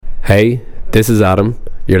Hey, this is Adam.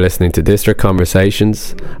 You're listening to District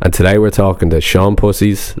Conversations, and today we're talking to Sean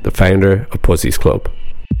Pussies, the founder of Pussies Club.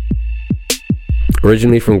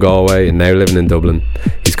 Originally from Galway and now living in Dublin,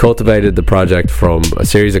 he's cultivated the project from a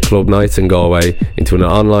series of club nights in Galway into an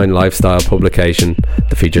online lifestyle publication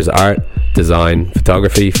that features art, design,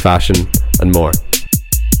 photography, fashion and more.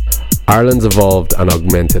 Ireland's evolved and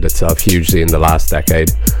augmented itself hugely in the last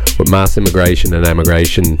decade, with mass immigration and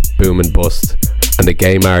emigration, boom and bust, and the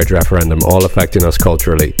gay marriage referendum all affecting us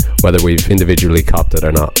culturally, whether we've individually copped it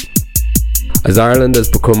or not. As Ireland has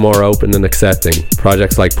become more open and accepting,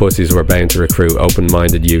 projects like Pussies were bound to recruit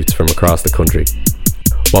open-minded youths from across the country.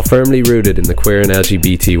 While firmly rooted in the queer and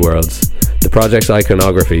LGBT worlds, the project's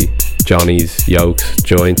iconography, Johnnies, yokes,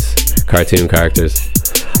 joints, cartoon characters,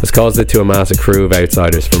 has caused it to amass a crew of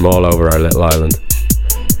outsiders from all over our little island.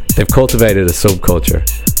 They've cultivated a subculture,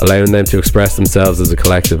 allowing them to express themselves as a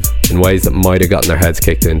collective in ways that might have gotten their heads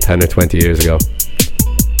kicked in 10 or 20 years ago.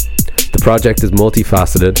 The project is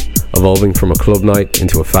multifaceted, evolving from a club night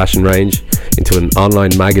into a fashion range, into an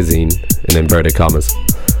online magazine, in inverted commas.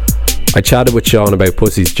 I chatted with Sean about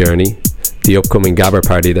Pussies' journey, the upcoming Gabber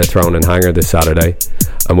party they're throwing in Hangar this Saturday,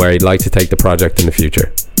 and where he'd like to take the project in the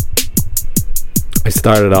future. I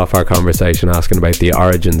started off our conversation asking about the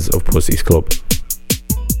origins of Pussies Club.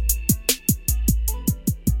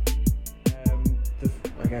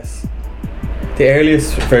 The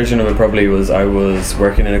earliest version of it probably was I was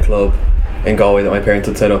working in a club in Galway that my parents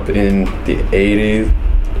had set up in the 80s,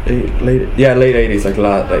 late 80s,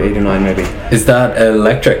 like 89 maybe. Is that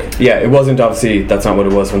electric? Yeah, it wasn't, obviously that's not what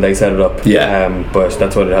it was when they set it up. Yeah. But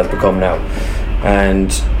that's what it has become now.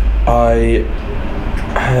 And I'd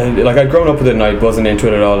grown up with it and I wasn't into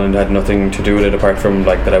it at all and had nothing to do with it apart from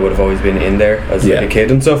like that I would have always been in there as like a kid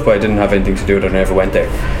and stuff, but I didn't have anything to do with it. I never went there.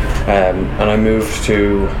 And I moved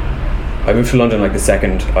to London like the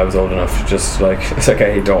second I was old enough, just like it's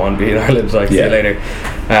okay, you don't want to be in Ireland, like see you later.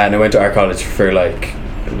 And I went to art college for like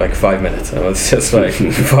 5 minutes and I was just like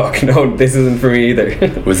fuck no, this isn't for me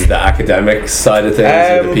either. Was it the academic side of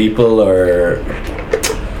things or the people, or?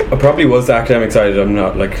 I probably was the academic side. I'm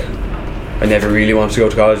not like, I never really wanted to go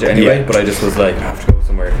to college anyway, but I just was like, I have to go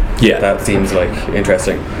somewhere that seems like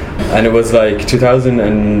interesting. And it was like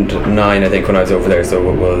 2009 I think when I was over there, so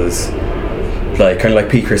it was like kind of like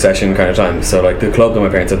peak recession kind of time. So like the club that my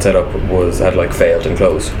parents had set up had like failed and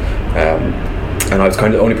closed, and I was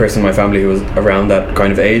kind of the only person in my family who was around that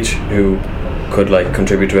kind of age who could like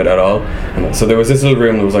contribute to it at all. And so there was this little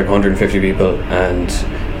room that was like 150 people, and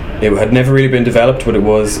it had never really been developed, but it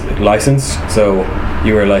was licensed. So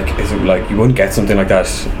you were like, you wouldn't get something like that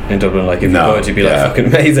in Dublin. Like if you could, you'd be like fucking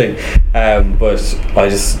amazing. But I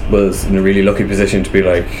just was in a really lucky position to be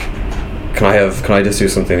like, can I just do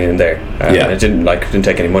something in there? I didn't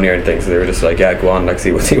take any money or anything, so they were just like, yeah, go on, like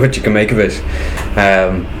see what you can make of it.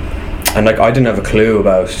 And like I didn't have a clue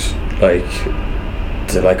about like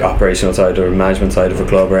the like operational side or management side of a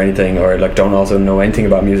club or anything, or like don't also know anything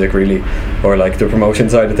about music really, or like the promotion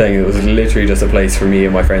side of thing. It was literally just a place for me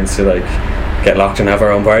and my friends to like get locked and have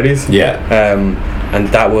our own parties. And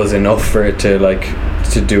that was enough for it to like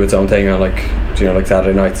to do its own thing on like, you know, like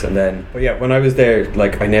Saturday nights. And then, but yeah, when I was there,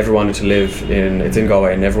 like I never wanted to live it's in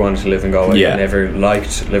Galway. I never wanted to live in Galway. I never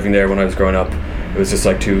liked living there when I was growing up. It was just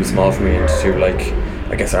like too small for me, and too like,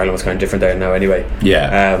 I guess Ireland was kind of different there now anyway.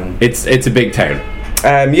 It's a big town.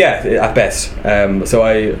 At best. So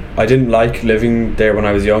I didn't like living there when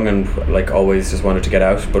I was young, and like always just wanted to get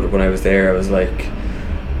out. But when I was there, I was like,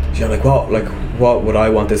 you know, what would I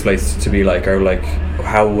want this place to be like, or like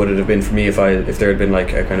how would it have been for me if there had been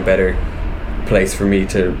like a kind of better place for me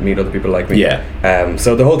to meet other people like me.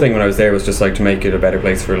 So the whole thing when I was there was just like to make it a better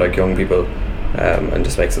place for like young people, and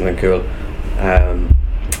just make something cool.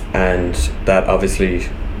 And that obviously,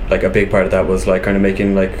 like a big part of that was like kind of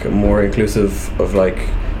making like more inclusive of like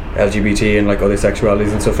LGBT and like other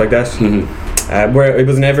sexualities and stuff like that. Where it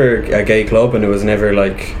was never a gay club, and it was never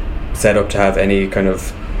like set up to have any kind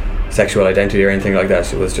of sexual identity or anything like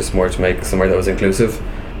that. It was just more to make somewhere that was inclusive.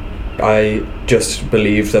 I just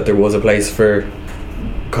believed that there was a place for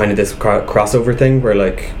kind of this crossover thing where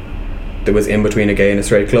like there was in between a gay and a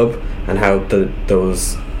straight club, and how the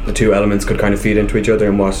two elements could kind of feed into each other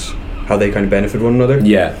and how they kind of benefit one another.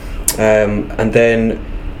 And then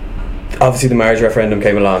obviously the marriage referendum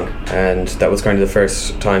came along, and that was kind of the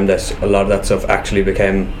first time that a lot of that stuff actually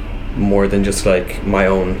became more than just like my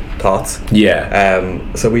own thoughts.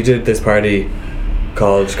 So we did this party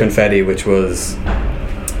called Confetti, which was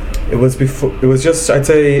just, I'd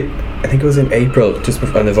say, I think it was in April, just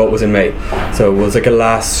before, and the vote was in May. So it was like a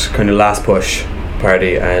last push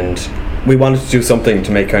party, and we wanted to do something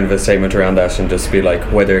to make kind of a statement around that, and just be like,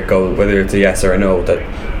 whether it's a yes or a no,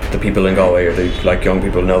 that the people in Galway or the like young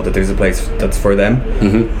people know that there's a place that's for them.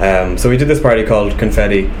 So we did this party called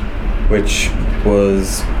Confetti, which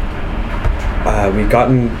was we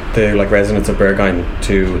gotten the like residents of Berghain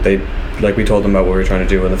we told them about what we were trying to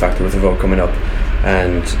do and the fact there was a vote coming up,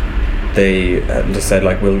 and they just said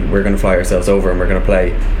like, we're going to fly ourselves over and we're going to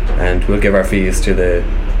play, and we'll give our fees to the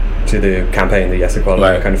campaign, the Yes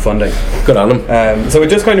Equality kind of funding. Good on them. So it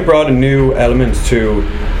just kind of brought a new element to,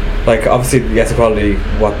 like, obviously Yes Equality,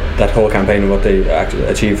 what that whole campaign and what they actually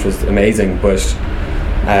achieved was amazing, but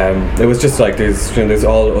it was just like there's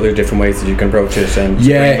all other different ways that you can approach it, and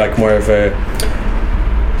bring like more of a,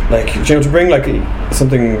 like, to bring like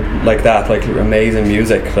something like that, like amazing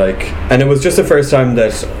music, like, and it was just the first time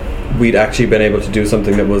that we'd actually been able to do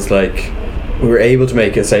something that was like, we were able to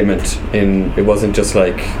make a statement it wasn't just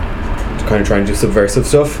like kind of trying to do subversive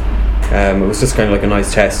stuff. It was just kind of like a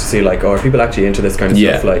nice test to see like, are people actually into this kind of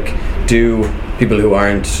stuff? Like, do people who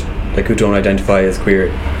aren't, like, who don't identify as queer,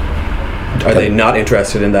 are they not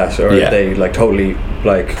interested in that, or are they like totally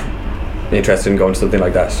like interested in going to something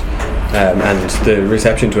like that? And the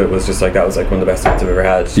reception to it was just like, that was like one of the best events I've ever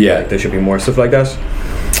had. Like, there should be more stuff like that.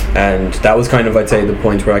 And that was kind of, I'd say, the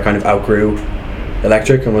point where I kind of outgrew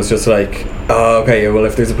Electric and was just like, oh, okay, well,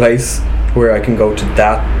 if there's a place where I can go to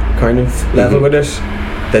that kind of level with it,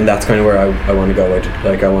 then that's kind of where I want to go.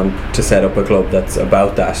 Like, I want to set up a club that's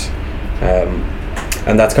about that,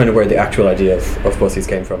 and that's kind of where the actual idea of Pussies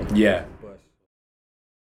came from.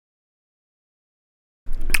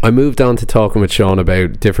 I moved on to talking with Sean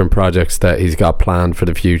about different projects that he's got planned for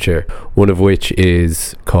the future, one of which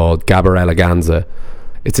is called Gabber Eleganza.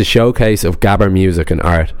 It's a showcase of Gabber music and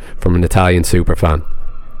art from an Italian superfan.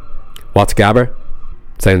 What's Gabber?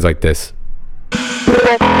 Sounds like this.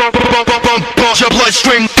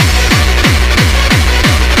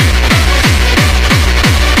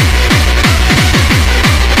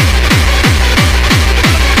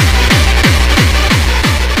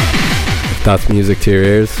 If that's music to your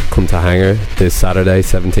ears, come to Hangar this Saturday,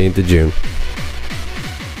 17th of June.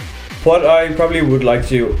 What I probably would like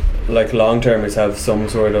to, like, long term, is have some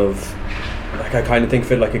sort of, like, I kind of think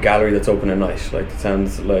of it like a gallery that's open at night. Like, it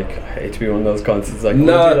sounds like, I hate to be one of those concepts, like,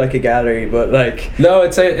 no, like a gallery, but like, no,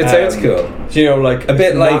 it sounds cool. You know, like a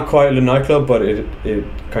bit like not quite a nightclub, but it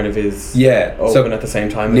kind of is open so at the same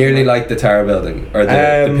time. Nearly like the Tower Building or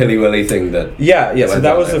the Pilly Willy thing that. So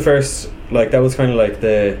that was the first, like, that was kind of like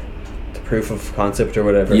the proof of concept or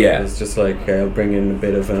whatever. It was just like, I'll bring in a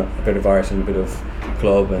bit of art and a bit of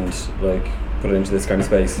club and like put it into this kind of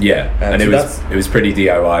space. And so it was pretty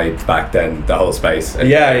DIY back then, the whole space.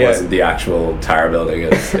 It wasn't the actual Tower Building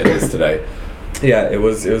as it is today. It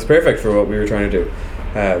was perfect for what we were trying to do,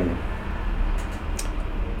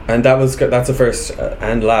 and that's the first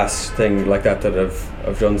and last thing like that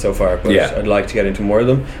I've done so far, but I'd like to get into more of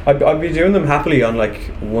them. I'd be doing them happily on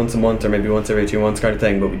like once a month or maybe once every 2 months kind of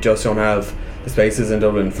thing, but we just don't have the spaces in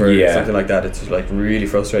Dublin for something like that. It's like really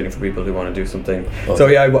frustrating for people who want to do something. So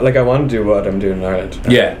I want to do what I'm doing in Ireland.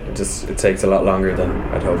 It takes a lot longer than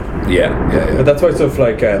I'd hope. But that's why stuff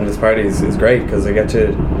like this party is great, because I get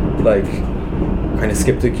to like kind of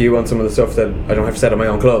skip the queue on some of the stuff that I don't have to set at my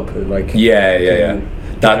own club. Like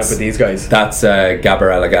that's with these guys. That's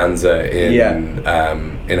Gabber Eleganza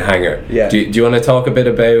in Hangar. Do you want to talk a bit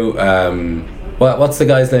about what's the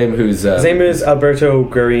guy's name? His name is Alberto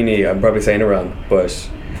Guarini. I'm probably saying it wrong, but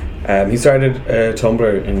he started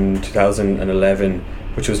Tumblr in 2011,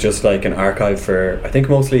 which was just like an archive for, I think,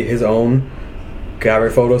 mostly his own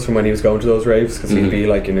Gabber photos from when he was going to those raves, because he'd be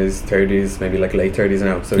like in his 30s, maybe like late 30s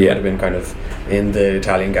now, so he would have been kind of in the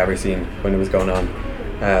Italian Gabber scene when it was going on.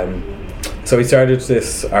 So he started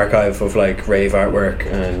this archive of like rave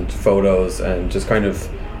artwork and photos and just kind of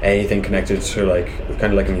anything connected to like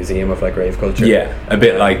kind of like a museum of like rave culture. A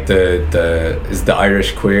bit like the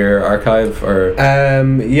Irish Queer Archive, or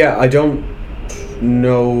I don't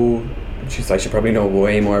know. I should probably know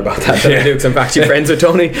way more about that than I do, because I'm actually friends with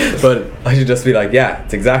Tony, but I should just be like,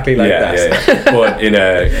 it's exactly like that. But in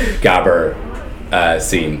a Gabber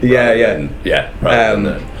scene.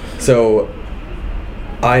 So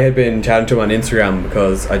I had been chatting to him on Instagram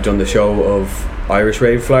because I'd done the show of Irish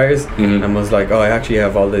rave flyers, and was like, I actually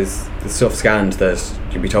have all this stuff scanned that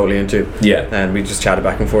you'd be totally into. And we just chatted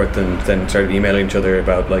back and forth, and then started emailing each other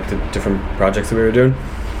about like the different projects that we were doing.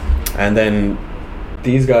 And then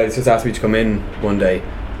these guys just asked me to come in one day.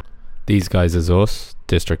 These guys is us,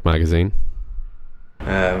 District Magazine.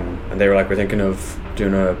 And they were like, we're thinking of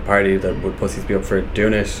doing a party that would Pussies be up for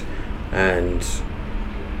doing it, and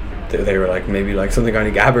they were like maybe like something kind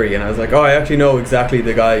of gabbery, and I was like, oh, I actually know exactly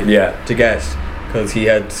the guy to get, because he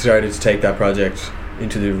had started to take that project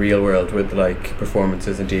into the real world with like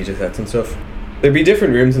performances and DJ sets and stuff. There'd be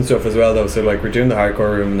different rooms and stuff as well though, so like we're doing the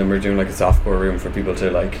hardcore room and then we're doing like a softcore room for people to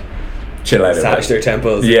like chill out, massage their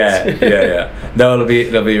temples. Yeah. No, it'll be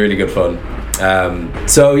really good fun.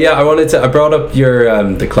 So yeah, I brought up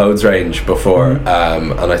your the clothes range before,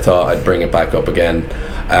 and I thought I'd bring it back up again.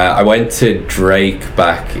 I went to Drake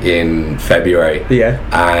back in February,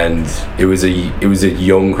 and it was a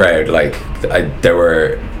young crowd. Like there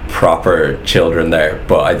were proper children there,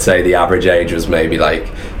 but I'd say the average age was maybe like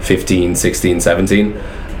 15, 16, 17,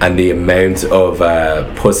 and the amount of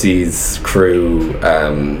Pussy's crew,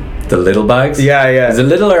 the little bags. Is it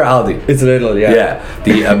little or Aldi? It's little,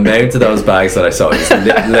 the amount of those bags that I saw,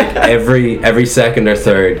 like every second or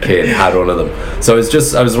third kid had one of them. So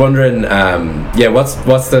I was wondering, what's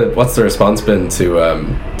the response been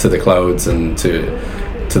to the clothes and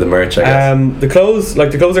to the merch, I guess? The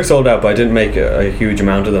clothes are sold out, but I didn't make a huge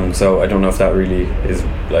amount of them, so I don't know if that really is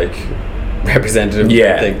like representative of the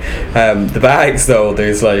thing. The bags though,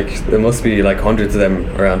 there must be like hundreds of them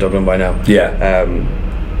around Dublin by now.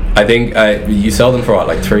 I think you sell them for what,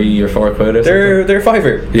 like £3 or £4 or something? They're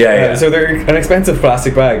 £5. So they're an expensive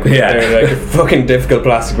plastic bag. They're like a fucking difficult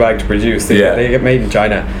plastic bag to produce. They get made in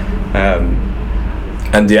China.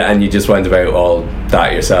 And you just went about all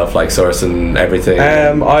that yourself, like sourcing everything?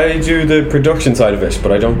 I do the production side of it,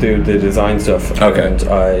 but I don't do the design stuff. Okay. And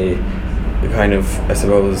I kind of, I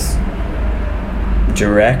suppose,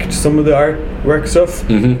 direct some of the artwork stuff,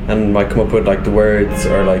 and might come up with like the words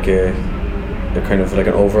or like a kind of like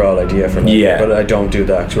an overall idea for me. But I don't do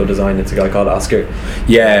the actual design. It's a guy called Oscar.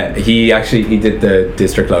 He did the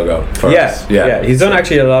district logo for us. He's done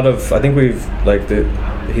actually a lot of, I think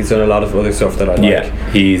he's done a lot of other stuff that I like.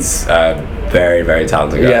 He's very, very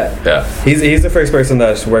talented guy. He's the first person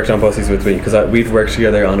that worked on Pussies with me, because we've worked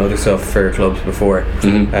together on other stuff for clubs before,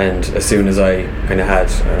 and as soon as I kind of had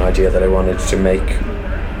an idea that I wanted to make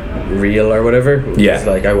real or whatever, it's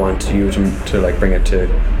like, I want you to like bring it to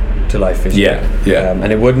life visually.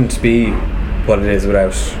 And it wouldn't be what it is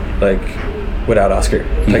without Oscar.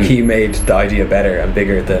 Like, he made the idea better and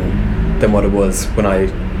bigger than what it was when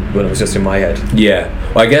it was just in my head.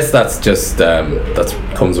 Well, I guess that's just that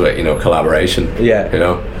comes with collaboration. It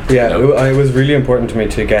was really important to me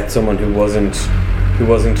to get someone who wasn't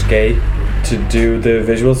gay to do the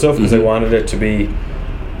visual stuff, because I wanted it to be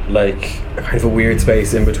like a kind of a weird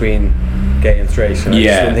space in between gay and straight, and I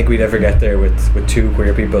just didn't think we'd ever get there with two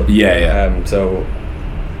queer people. So,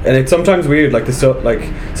 and it's sometimes weird, like the stuff, like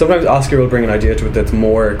sometimes Oscar will bring an idea to it that's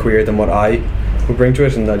more queer than what I would bring to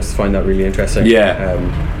it, and I just find that really interesting.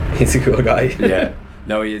 He's a cool guy.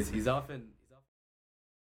 No, he is. He's often.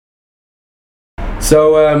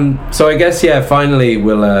 So I guess finally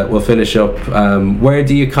we'll finish up.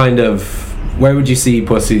 Where would you see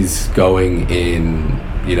Pussies going in?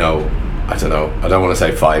 I don't know. I don't want to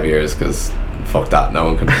say 5 years, because fuck that. No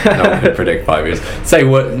one can predict 5 years. Say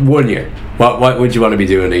 1 year. What would you want to be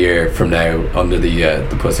doing a year from now under the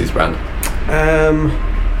Pussies brand?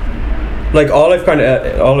 Like all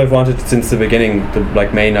I've wanted since the beginning, the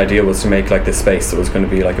like main idea was to make like this space that was going to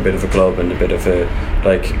be like a bit of a club and a bit of a,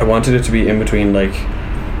 like, I wanted it to be in between like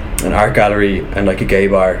an art gallery and like a gay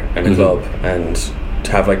bar and a club, and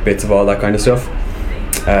to have like bits of all that kind of stuff.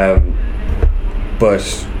 But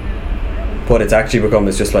what it's actually become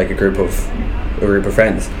is just like a group of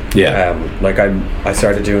friends. Like I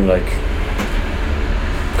started doing like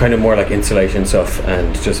kind of more like installation stuff,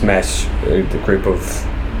 and just met the group of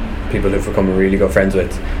people who've become really good friends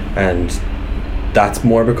with, and that's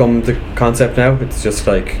more become the concept now. It's just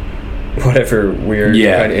like whatever we're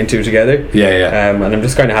kind of into together. And I'm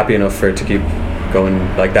just kind of happy enough for it to keep going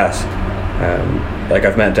like that. Like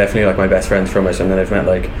I've met definitely like my best friends from it, and then I've met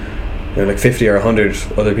like like 50 or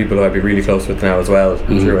 100 other people who I'd be really close with now as well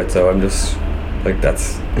through it. So I'm just like,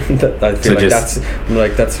 that's I feel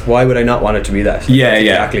like that's why would I not want it to be that?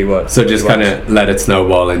 Exactly what. So just kind of let it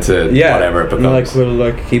snowball into whatever it becomes. Like we'll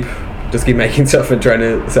like keep making stuff and trying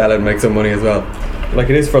to sell it and make some money as well. Like,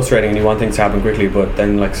 it is frustrating and you want things to happen quickly, but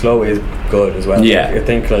then like slow is good as well. Like, I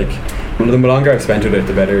think like the longer I've spent with it,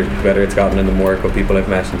 the better it's gotten, and the more good people I've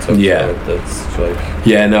met and stuff. So that's like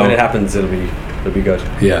when it happens, it'll be good.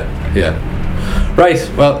 Right,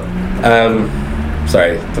 well,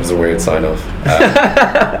 sorry, that was a weird sign off.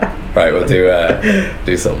 Right, we'll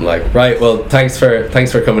do something like, right, well, thanks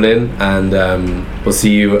for coming in, and we'll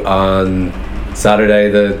see you on Saturday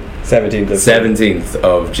the 17th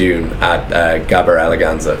of June at Gabber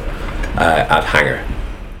Eleganza at Hangar.